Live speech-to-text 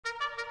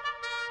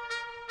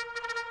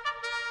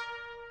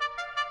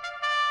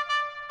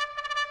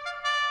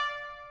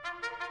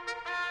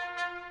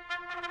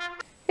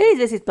Hey,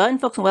 this is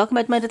BlindFox and welcome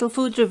at my little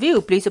food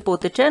review. Please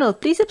support the channel,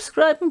 please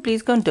subscribe and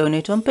please go and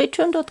donate on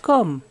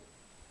patreon.com.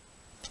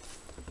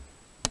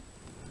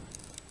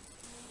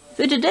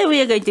 So today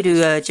we are going to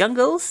do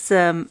jungles,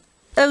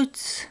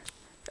 oats,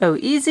 oh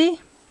easy.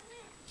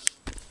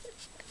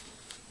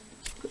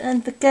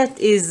 And the cat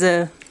is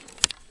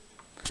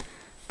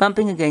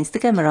bumping against the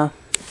camera.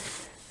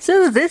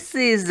 So this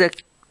is,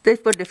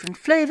 they've got different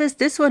flavors.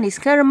 This one is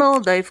caramel.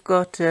 They've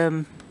got,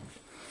 I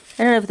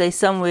don't know if they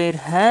somewhere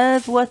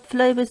have what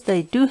flavors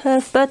they do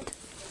have, but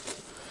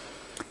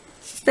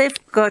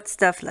they've got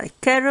stuff like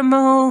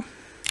caramel.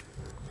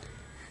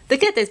 The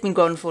cat has been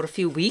gone for a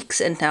few weeks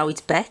and now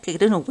it's back. I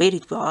don't know where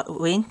it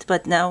went,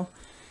 but now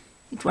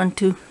it wants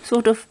to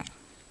sort of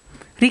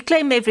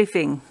reclaim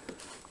everything.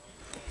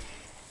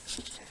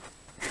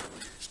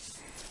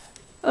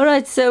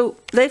 Alright, so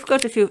they've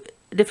got a few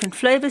different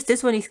flavors.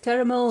 This one is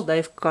caramel.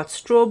 They've got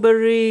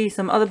strawberry,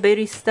 some other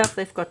berry stuff.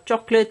 They've got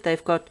chocolate.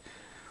 They've got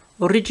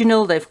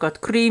original. They've got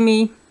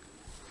creamy.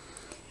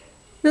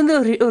 Then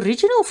the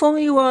original for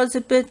me was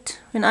a bit,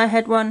 when I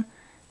had one,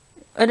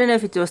 I don't know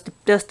if it was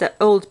just the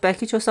old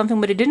package or something,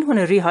 but it didn't want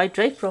to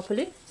rehydrate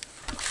properly.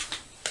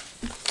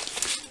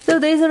 So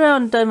there's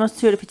around, I'm not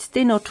sure if it's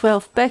 10 or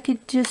 12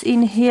 packages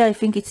in here. I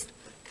think it's,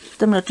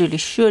 I'm not really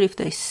sure if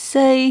they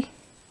say.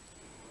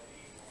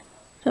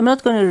 I'm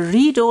not going to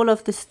read all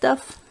of the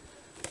stuff.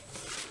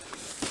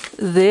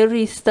 There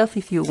is stuff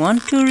if you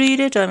want to read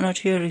it. I'm not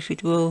sure if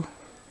it will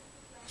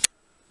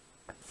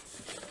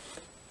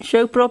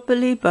show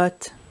properly,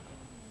 but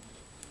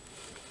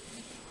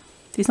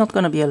it's not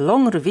going to be a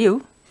long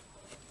review.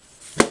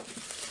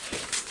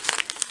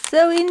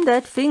 So in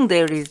that thing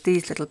there is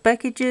these little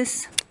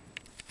packages,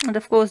 and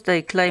of course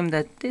they claim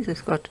that this has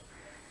got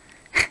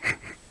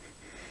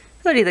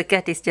sorry, the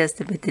cat is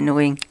just a bit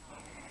annoying.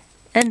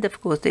 And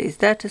of course there is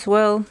that as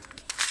well.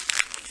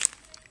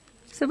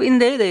 So in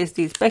there's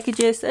these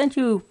packages, and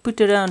you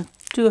put around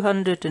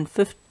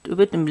 250, a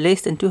bit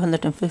less than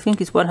 250, I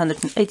think it's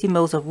 180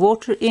 ml of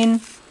water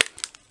in,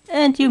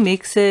 and you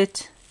mix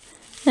it,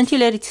 and you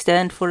let it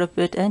stand for a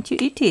bit, and you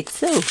eat it.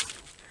 So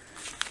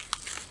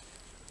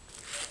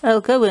I'll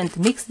go and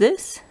mix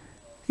this.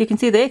 You can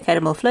see there,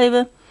 caramel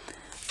flavor.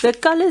 The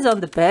colors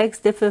on the bags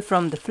differ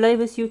from the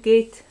flavors you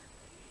get.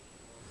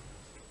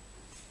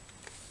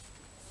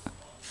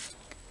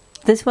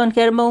 This one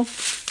caramel.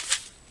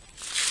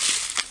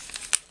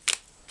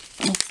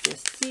 Let's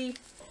just see. You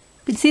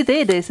can see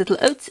there's little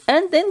oats,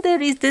 and then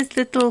there is this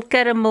little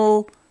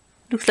caramel,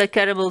 looks like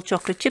caramel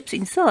chocolate chips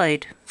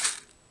inside.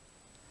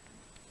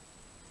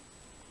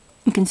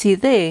 You can see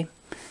there.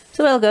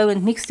 So I'll go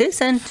and mix this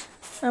and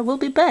I will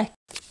be back.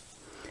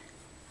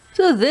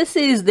 So this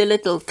is the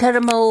little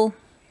caramel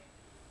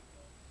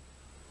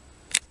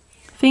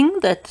thing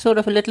that sort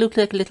of looks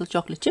like a little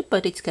chocolate chip,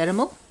 but it's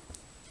caramel.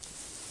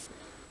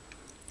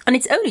 And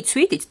it's only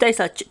sweet, it tastes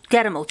like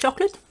caramel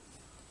chocolate.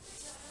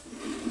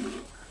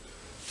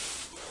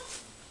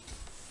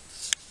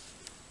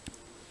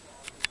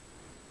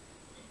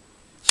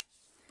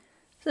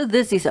 So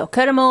this is our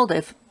caramel,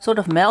 they've sort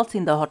of melted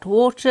in the hot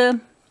water.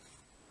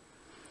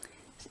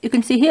 You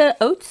can see here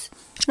oats.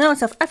 Now in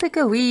South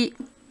Africa we,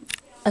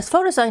 as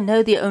far as I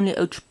know, the only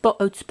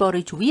oats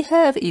porridge we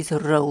have is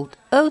rolled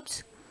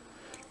oats.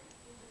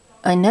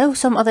 I know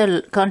some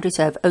other countries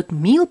have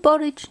oatmeal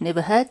porridge,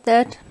 never had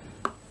that.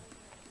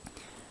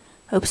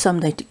 Hope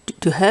someday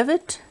to have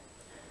it.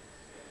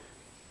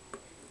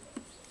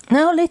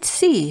 Now let's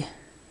see.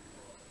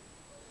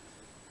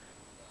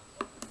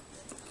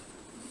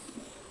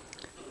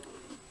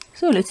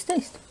 So let's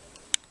taste.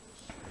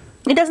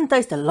 It doesn't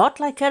taste a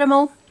lot like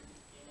caramel.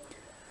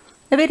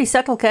 A very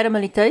subtle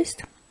caramelly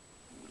taste.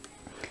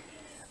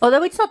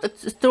 Although it's not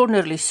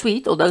extraordinarily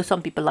sweet, although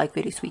some people like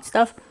very sweet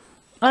stuff.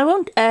 I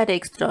won't add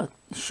extra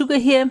sugar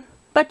here,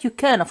 but you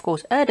can of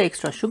course add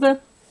extra sugar.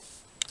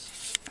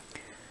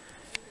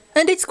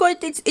 And it's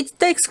quite a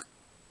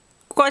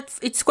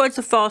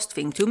fast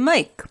thing to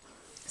make.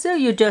 So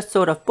you just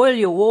sort of boil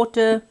your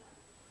water,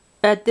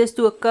 add this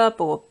to a cup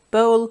or a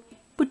bowl,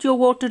 put your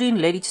water in,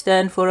 let it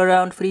stand for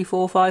around 3,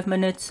 4, 5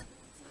 minutes,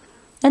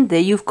 and there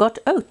you've got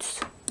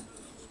oats.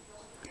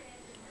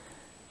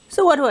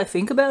 So what do I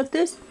think about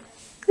this?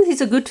 This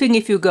is a good thing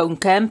if you're going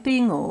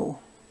camping or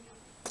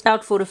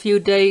out for a few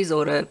days,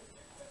 or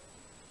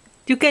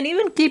you can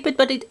even keep it,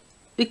 but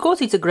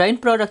because it's a grain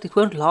product, it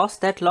won't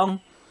last that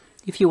long.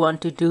 If you want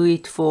to do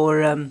it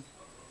for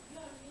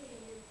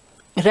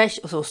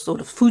sort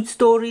of food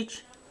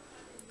storage,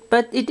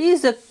 but it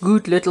is a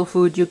good little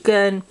food you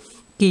can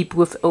keep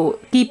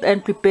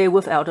and prepare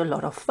without a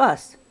lot of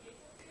fuss.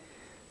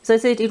 As I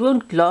said, it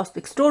won't last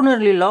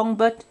extraordinarily long,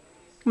 but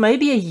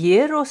maybe a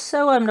year or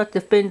so. I'm not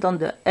dependent on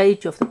the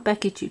age of the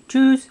package you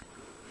choose,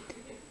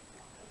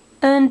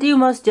 and you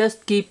must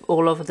just keep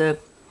all of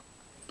it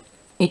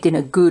in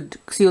a good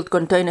sealed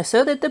container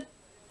so that the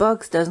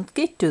bugs doesn't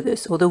get to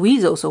this, or the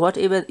weasels, or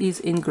whatever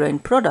is in grain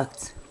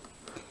products.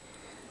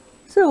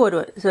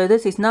 So so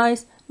this is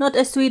nice, not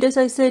as sweet as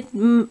I said.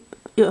 Some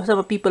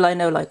people I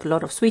know like a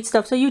lot of sweet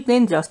stuff, so you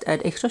then just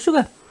add extra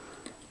sugar.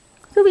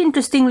 So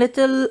interesting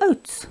little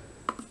oats.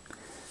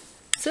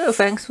 So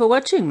thanks for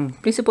watching.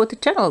 Please support the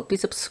channel.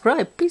 Please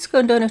subscribe. Please go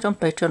and donate on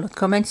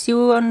Patreon.com and see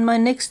you on my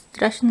next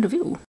ration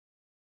review.